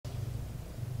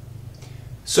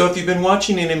So if you've been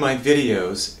watching any of my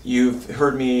videos, you've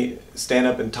heard me stand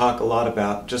up and talk a lot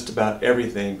about just about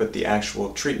everything but the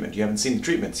actual treatment. You haven't seen the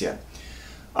treatments yet.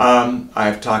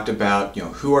 I've talked about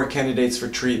who are candidates for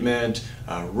treatment,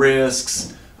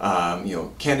 risks,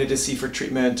 candidacy for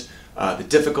treatment, the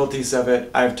difficulties of it.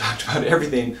 I've talked about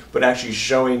everything but actually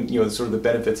showing sort of the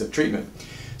benefits of treatment.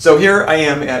 So here I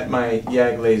am at my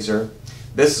YAG laser.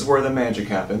 This is where the magic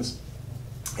happens.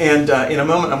 And in a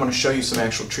moment I'm going to show you some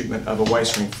actual treatment of a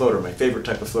Weiss ring floater, my favorite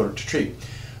type of floater to treat.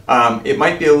 It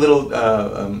might be a little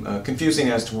confusing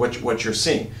as to what you're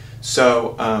seeing.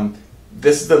 So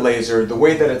this is the laser. The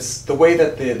way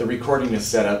that the recording is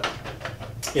set up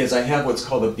is I have what's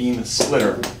called a beam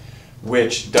splitter,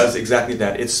 which does exactly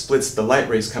that. It splits the light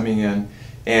rays coming in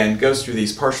and goes through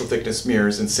these partial thickness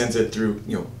mirrors and sends it through,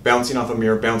 bouncing off a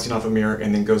mirror,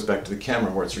 and then goes back to the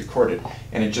camera where it's recorded.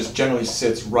 And it just generally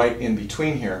sits right in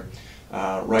between here,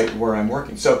 right where I'm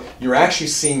working. So you're actually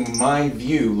seeing my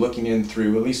view looking in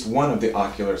through at least one of the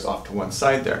oculars off to one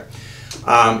side there.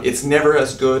 It's never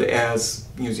as good as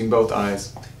using both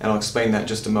eyes, and I'll explain that in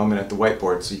just a moment at the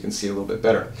whiteboard so you can see a little bit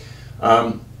better.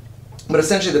 But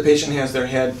essentially the patient has their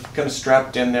head kind of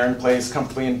strapped in there in place,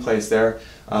 comfortably in place there.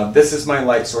 This is my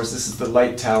light source, this is the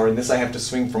light tower, and this I have to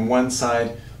swing from one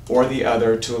side or the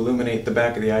other to illuminate the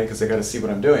back of the eye because I got to see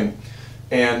what I'm doing.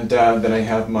 And then I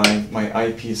have my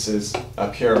eyepieces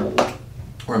up here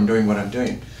where I'm doing what I'm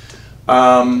doing.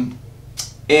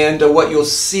 What you'll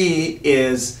see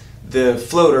is the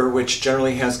floater, which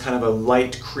generally has kind of a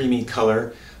light creamy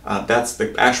color. That's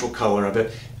the actual color of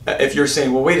it. If you're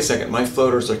saying, well, wait a second, my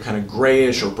floaters are kind of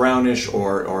grayish or brownish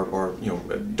or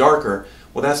darker,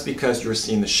 well, that's because you're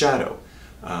seeing the shadow.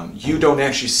 You don't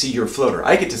actually see your floater.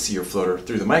 I get to see your floater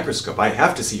through the microscope. I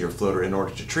have to see your floater in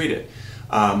order to treat it.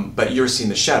 But you're seeing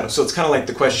the shadow. So it's kind of like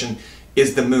the question,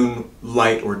 is the moon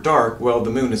light or dark? Well,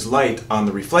 the moon is light on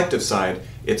the reflective side.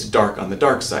 It's dark on the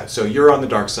dark side. So you're on the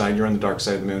dark side, you're on the dark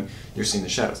side of the moon, you're seeing the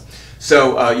shadows.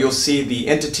 So you'll see the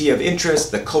entity of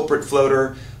interest, the culprit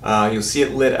floater, you'll see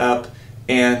it lit up,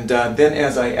 and then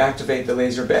as I activate the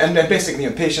laser, and basically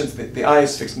patients, the eye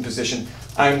is fixed in position,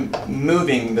 I'm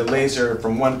moving the laser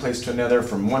from one place to another,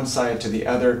 from one side to the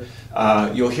other.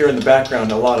 You'll hear in the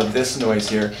background a lot of this noise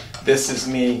here. This is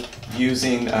me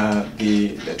using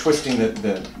twisting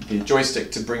the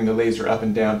joystick to bring the laser up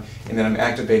and down, and then I'm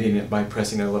activating it by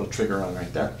pressing a little trigger on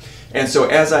right there. And so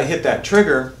as I hit that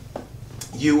trigger,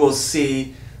 you will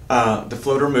see the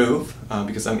floater move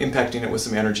because I'm impacting it with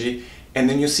some energy, and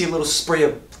then you'll see a little spray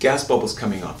of gas bubbles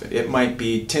coming off it. It might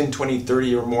be 10, 20,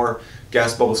 30 or more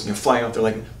gas bubbles flying out there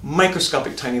like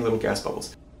microscopic tiny little gas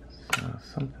bubbles. So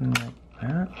something like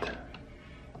that.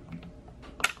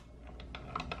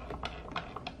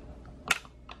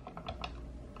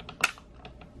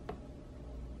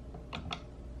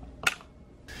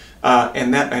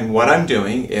 And what I'm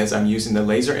doing is I'm using the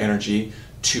laser energy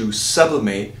to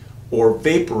sublimate or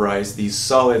vaporize these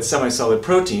solid, semi-solid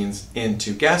proteins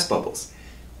into gas bubbles.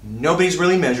 Nobody's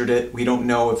really measured it. We don't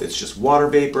know if it's just water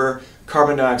vapor,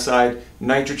 carbon dioxide,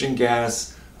 nitrogen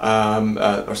gas,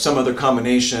 or some other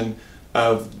combination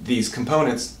of these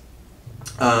components.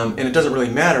 And it doesn't really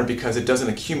matter because it doesn't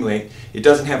accumulate. It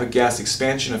doesn't have a gas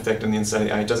expansion effect on the inside of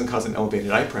the eye. It doesn't cause an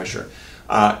elevated eye pressure.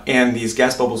 And these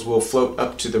gas bubbles will float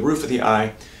up to the roof of the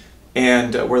eye,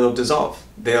 and where they'll dissolve.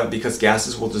 Because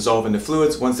gases will dissolve into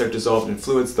fluids. Once they're dissolved in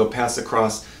fluids, they'll pass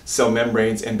across cell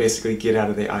membranes and basically get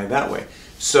out of the eye that way.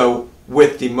 So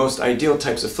with the most ideal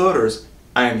types of floaters,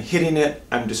 I'm hitting it,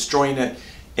 I'm destroying it,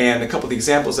 and a couple of the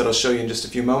examples that I'll show you in just a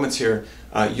few moments here,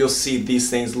 you'll see these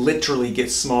things literally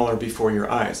get smaller before your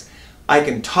eyes. I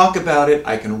can talk about it,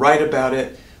 I can write about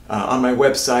it on my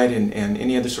website and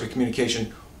any other sort of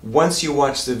communication. Once you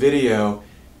watch the video,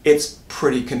 it's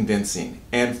pretty convincing.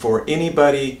 And for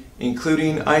anybody,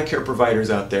 including eye care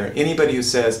providers out there, anybody who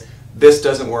says this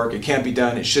doesn't work, it can't be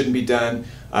done, it shouldn't be done,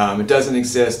 it doesn't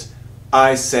exist,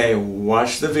 I say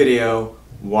watch the video,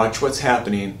 watch what's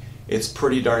happening. It's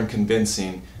pretty darn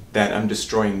convincing that I'm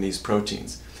destroying these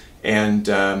proteins. And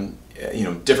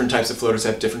different types of floaters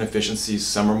have different efficiencies.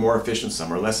 Some are more efficient,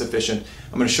 some are less efficient.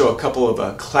 I'm going to show a couple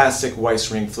of classic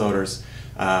Weiss ring floaters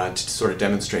to sort of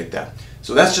demonstrate that.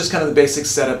 So that's just kind of the basic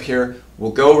setup here.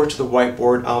 We'll go over to the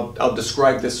whiteboard. I'll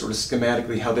describe this sort of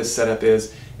schematically how this setup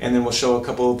is, and then we'll show a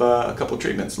couple of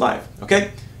treatments live.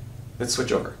 Okay? Let's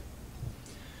switch over.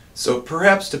 So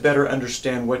perhaps to better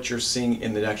understand what you're seeing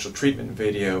in the actual treatment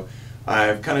video,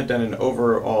 I've kind of done an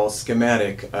overall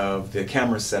schematic of the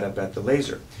camera setup at the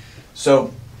laser.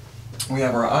 So we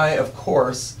have our eye, of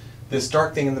course. This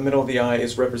dark thing in the middle of the eye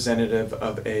is representative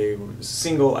of a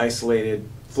single isolated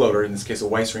floater, in this case a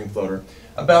Weiss ring floater,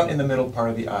 about in the middle part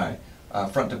of the eye.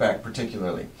 front to back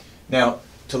particularly. Now,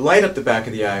 to light up the back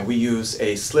of the eye, we use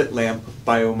a slit lamp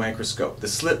biomicroscope. The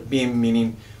slit beam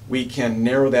meaning we can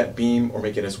narrow that beam or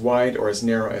make it as wide or as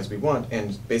narrow as we want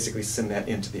and basically send that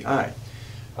into the eye.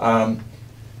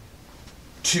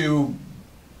 To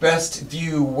best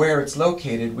view where it's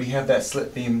located, we have that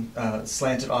slit beam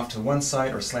slanted off to one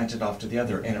side or slanted off to the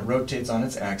other, and it rotates on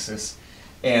its axis,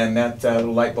 and that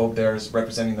little light bulb there is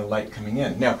representing the light coming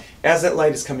in. Now, as that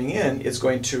light is coming in, it's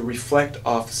going to reflect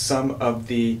off some of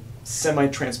the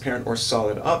semi-transparent or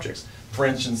solid objects. For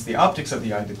instance, the optics of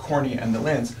the eye, the cornea and the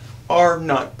lens, are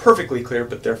not perfectly clear,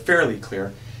 but they're fairly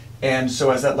clear. And so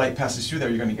as that light passes through there,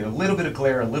 you're going to get a little bit of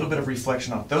glare, a little bit of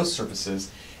reflection off those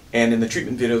surfaces. And in the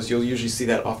treatment videos, you'll usually see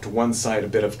that off to one side, a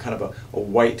bit of kind of a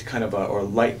white kind of or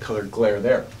light colored glare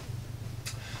there.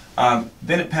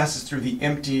 Then it passes through the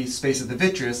empty space of the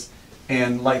vitreous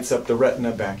and lights up the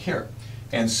retina back here.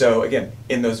 And so again,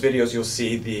 in those videos, you'll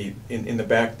see in the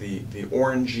back the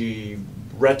orangey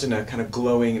retina kind of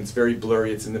glowing. It's very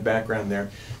blurry. It's in the background there.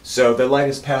 So the light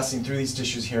is passing through these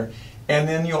tissues here. And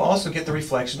then you'll also get the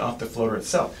reflection off the floater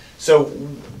itself. So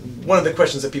one of the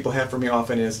questions that people have for me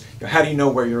often is, how do you know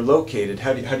where you're located?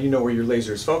 How do you know where your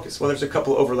laser is focused? Well, there's a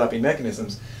couple overlapping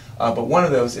mechanisms, but one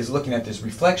of those is looking at these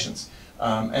reflections.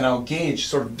 And I'll gauge,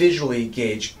 sort of visually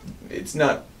gauge, it's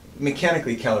not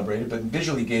mechanically calibrated, but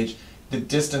visually gauge the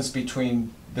distance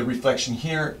between the reflection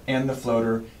here and the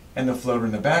floater in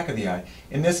the back of the eye.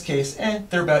 In this case,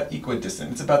 they're about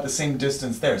equidistant. It's about the same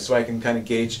distance there, so I can kind of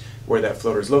gauge where that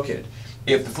floater is located.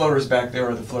 If the floater is back there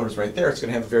or the floater is right there, it's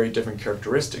going to have very different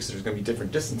characteristics. There's going to be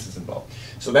different distances involved.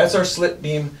 So that's our slit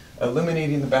beam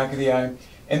illuminating the back of the eye.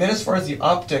 And then as far as the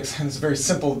optics, and it's a very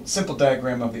simple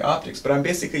diagram of the optics, but I'm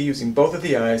basically using both of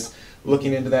the eyes,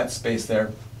 looking into that space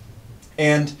there.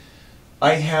 And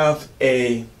I have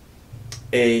a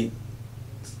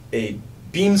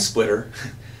beam splitter,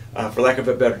 for lack of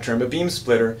a better term, a beam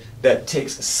splitter that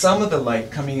takes some of the light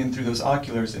coming in through those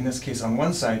oculars, in this case on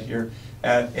one side here,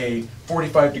 at a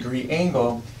 45-degree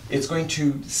angle. It's going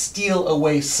to steal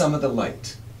away some of the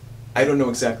light. I don't know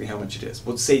exactly how much it is.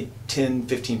 We'll say 10,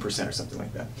 15% or something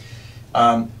like that.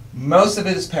 Most of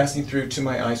it is passing through to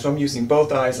my eye, so I'm using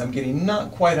both eyes. I'm getting not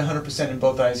quite 100% in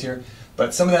both eyes here,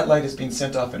 but some of that light is being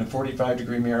sent off in a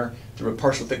 45-degree mirror through a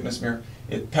partial thickness mirror.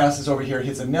 It passes over here,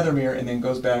 hits another mirror, and then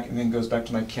goes back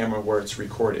to my camera where it's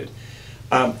recorded.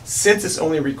 Since it's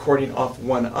only recording off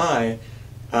one eye,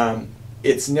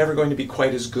 it's never going to be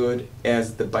quite as good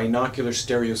as the binocular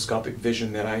stereoscopic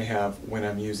vision that I have when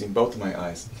I'm using both of my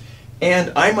eyes.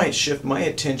 And I might shift my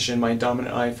attention, my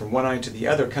dominant eye, from one eye to the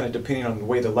other, kind of depending on the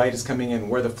way the light is coming in,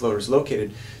 where the floater is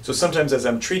located. So sometimes as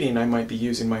I'm treating, I might be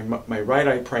using my right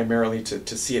eye primarily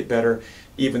to see it better,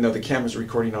 even though the camera's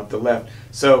recording off the left.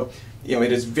 So, you know,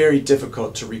 it is very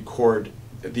difficult to record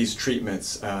these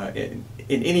treatments in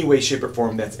any way, shape, or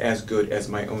form that's as good as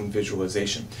my own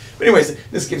visualization. But anyways,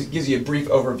 this gives you a brief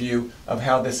overview of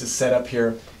how this is set up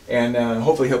here, and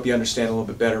hopefully help you understand a little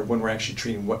bit better when we're actually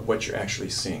treating what you're actually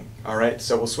seeing. All right,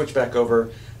 so we'll switch back over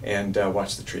and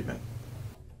watch the treatment.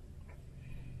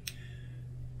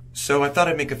 So I thought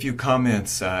I'd make a few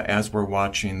comments as we're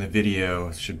watching the video.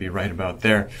 It should be right about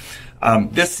there.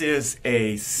 This is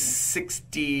a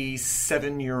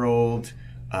 67-year-old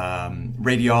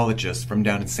radiologist from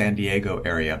down in San Diego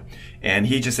area, and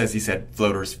he just, as he said,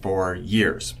 floaters for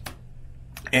years.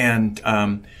 And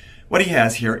what he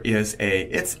has here is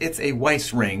it's a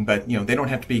Weiss ring, but you know, they don't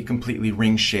have to be completely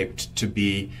ring shaped to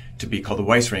be called a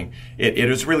Weiss ring. It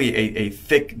is really a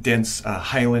thick, dense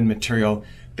hyaline material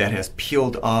that has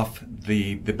peeled off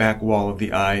the back wall of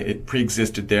the eye. It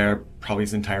pre-existed there probably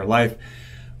his entire life.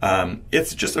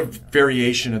 It's just a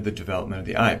variation of the development of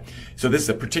the eye. So this is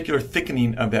a particular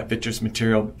thickening of that vitreous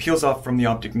material, peels off from the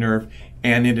optic nerve,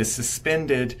 and it is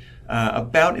suspended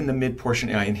about in the mid portion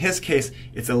of the eye. In his case,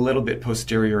 it's a little bit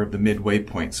posterior of the midway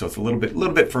point, so it's a little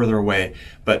bit further away,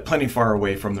 but plenty far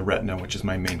away from the retina, which is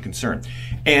my main concern.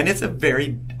 And it's a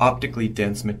very optically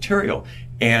dense material,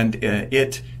 and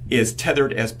it is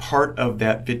tethered as part of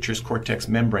that vitreous cortex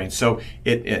membrane. So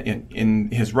in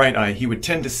his right eye, he would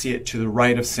tend to see it to the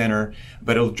right of center,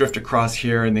 but it'll drift across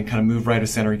here and then kind of move right of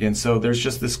center again. So there's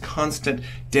just this constant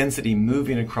density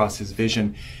moving across his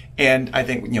vision. And I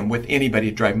think, you know, with anybody,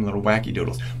 it'd drive him a little wacky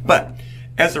doodles. But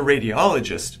as a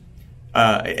radiologist,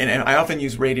 and I often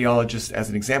use radiologists as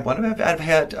an example. And I've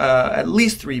had at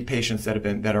least 3 patients that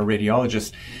are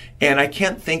radiologists, and I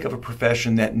can't think of a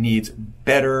profession that needs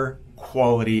better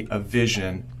quality of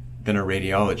vision than a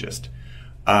radiologist.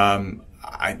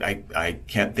 I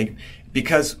can't think,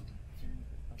 because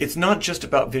it's not just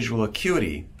about visual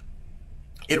acuity.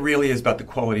 It really is about the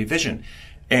quality of vision.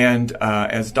 And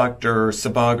as Dr.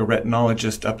 Sabag, a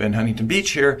retinologist up in Huntington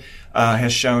Beach here,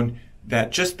 has shown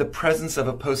that just the presence of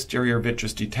a posterior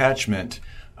vitreous detachment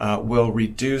will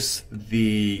reduce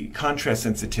the contrast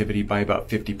sensitivity by about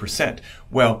 50%.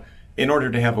 Well, in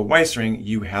order to have a Weiss ring,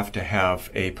 you have to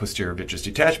have a posterior vitreous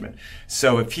detachment.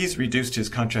 So if he's reduced his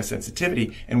contrast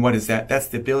sensitivity, and what is that? That's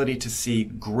the ability to see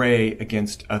gray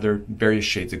against other various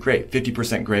shades of gray,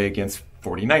 50% gray against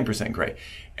 49% gray.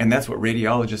 And that's what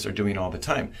radiologists are doing all the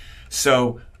time.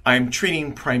 So I'm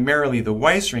treating primarily the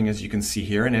Weiss ring, as you can see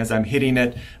here, and as I'm hitting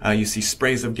it, you see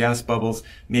sprays of gas bubbles,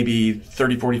 maybe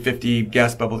 30, 40, 50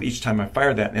 gas bubbles each time I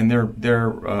fire that, and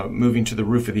they're moving to the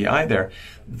roof of the eye there.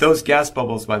 Those gas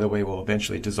bubbles, by the way, will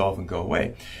eventually dissolve and go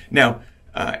away. Now,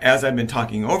 as I've been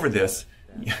talking over this,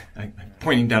 I'm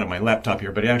pointing down at my laptop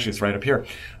here, but actually it's right up here,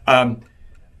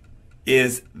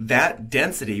 is that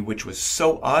density, which was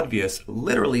so obvious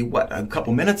literally, a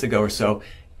couple minutes ago or so,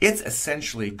 it's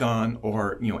essentially gone,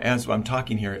 or, as I'm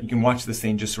talking here, you can watch this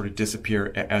thing just sort of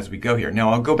disappear as we go here. Now,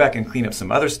 I'll go back and clean up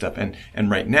some other stuff, and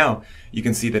right now, you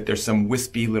can see that there's some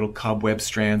wispy little cobweb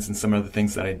strands and some other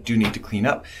things that I do need to clean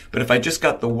up. But if I just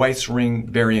got the Weiss ring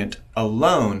variant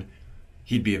alone,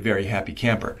 he'd be a very happy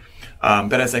camper.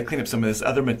 But as I clean up some of this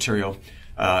other material,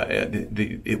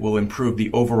 it will improve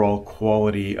the overall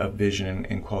quality of vision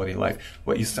and quality of life.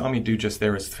 What you saw me do just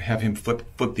there is have him flip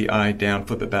the eye down,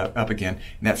 flip it back up again,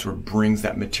 and that sort of brings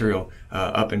that material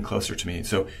up and closer to me.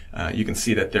 So you can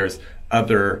see that there's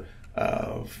other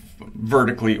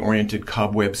vertically oriented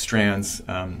cobweb strands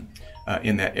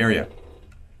in that area.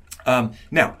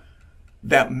 Now,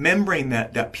 that membrane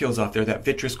that peels off there, that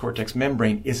vitreous cortex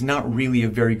membrane, is not really a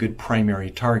very good primary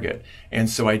target. And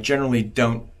so I generally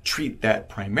don't treat that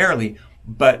primarily,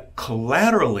 but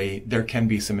collaterally there can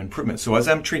be some improvement. So as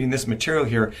I'm treating this material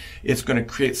here, it's going to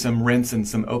create some rents and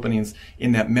some openings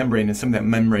in that membrane, and some of that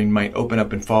membrane might open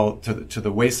up and fall to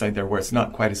the wayside there where it's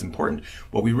not quite as important.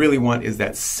 What we really want is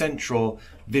that central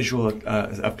visual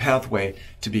pathway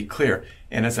to be clear.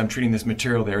 And as I'm treating this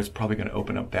material there, it's probably going to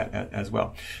open up that as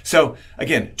well. So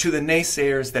again, to the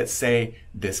naysayers that say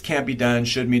this can't be done,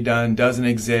 shouldn't be done, doesn't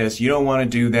exist, you don't want to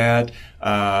do that,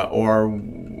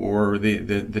 or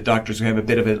the doctors who have a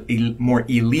bit of a more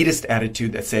elitist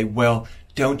attitude that say, well,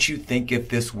 don't you think if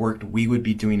this worked, we would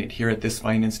be doing it here at this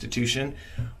fine institution?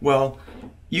 Well,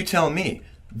 you tell me.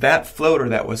 That floater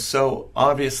that was so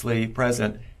obviously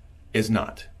present is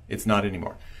not. It's not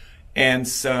anymore. And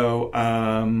so,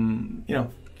 kind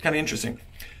of interesting.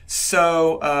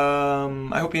 So,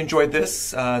 I hope you enjoyed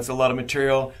this. It's a lot of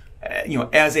material.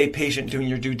 As a patient doing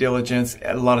your due diligence,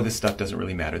 a lot of this stuff doesn't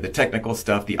really matter. The technical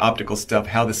stuff, the optical stuff,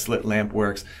 how the slit lamp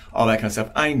works, all that kind of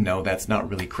stuff. I know that's not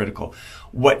really critical.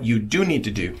 What you do need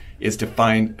to do is to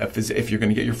find if you're going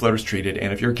to get your floaters treated,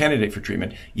 and if you're a candidate for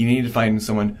treatment, you need to find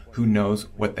someone who knows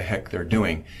what the heck they're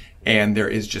doing. And there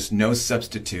is just no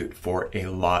substitute for a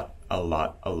lot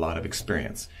of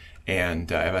experience.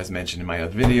 And as mentioned in my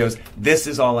other videos, this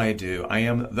is all I do. I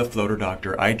am the floater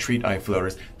doctor. I treat eye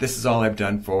floaters. This is all I've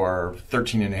done for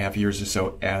 13 and a half years or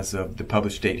so as of the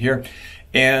published date here.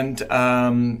 And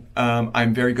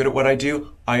I'm very good at what I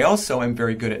do. I also am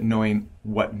very good at knowing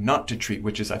what not to treat,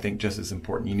 which is, I think, just as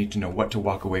important. You need to know what to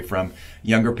walk away from.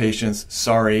 Younger patients,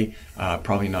 sorry,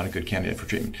 probably not a good candidate for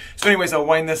treatment. So anyways, I'll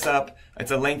wind this up. It's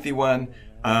a lengthy one.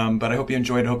 But I hope you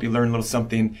enjoyed it. I hope you learned a little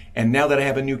something. And now that I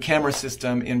have a new camera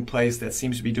system in place that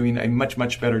seems to be doing a much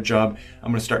better job,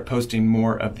 I'm going to start posting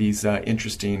more of these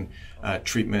interesting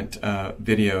treatment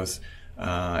videos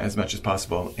as much as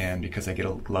possible, and because I get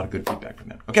a lot of good feedback from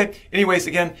them. Okay, anyways,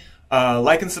 again,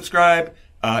 like and subscribe.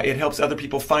 It helps other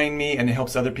people find me, and it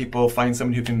helps other people find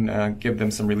someone who can give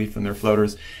them some relief from their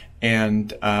floaters.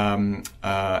 And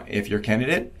if you're a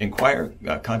candidate, inquire,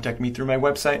 contact me through my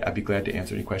website. I'd be glad to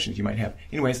answer any questions you might have.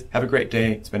 Anyways, have a great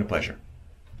day. It's been a pleasure.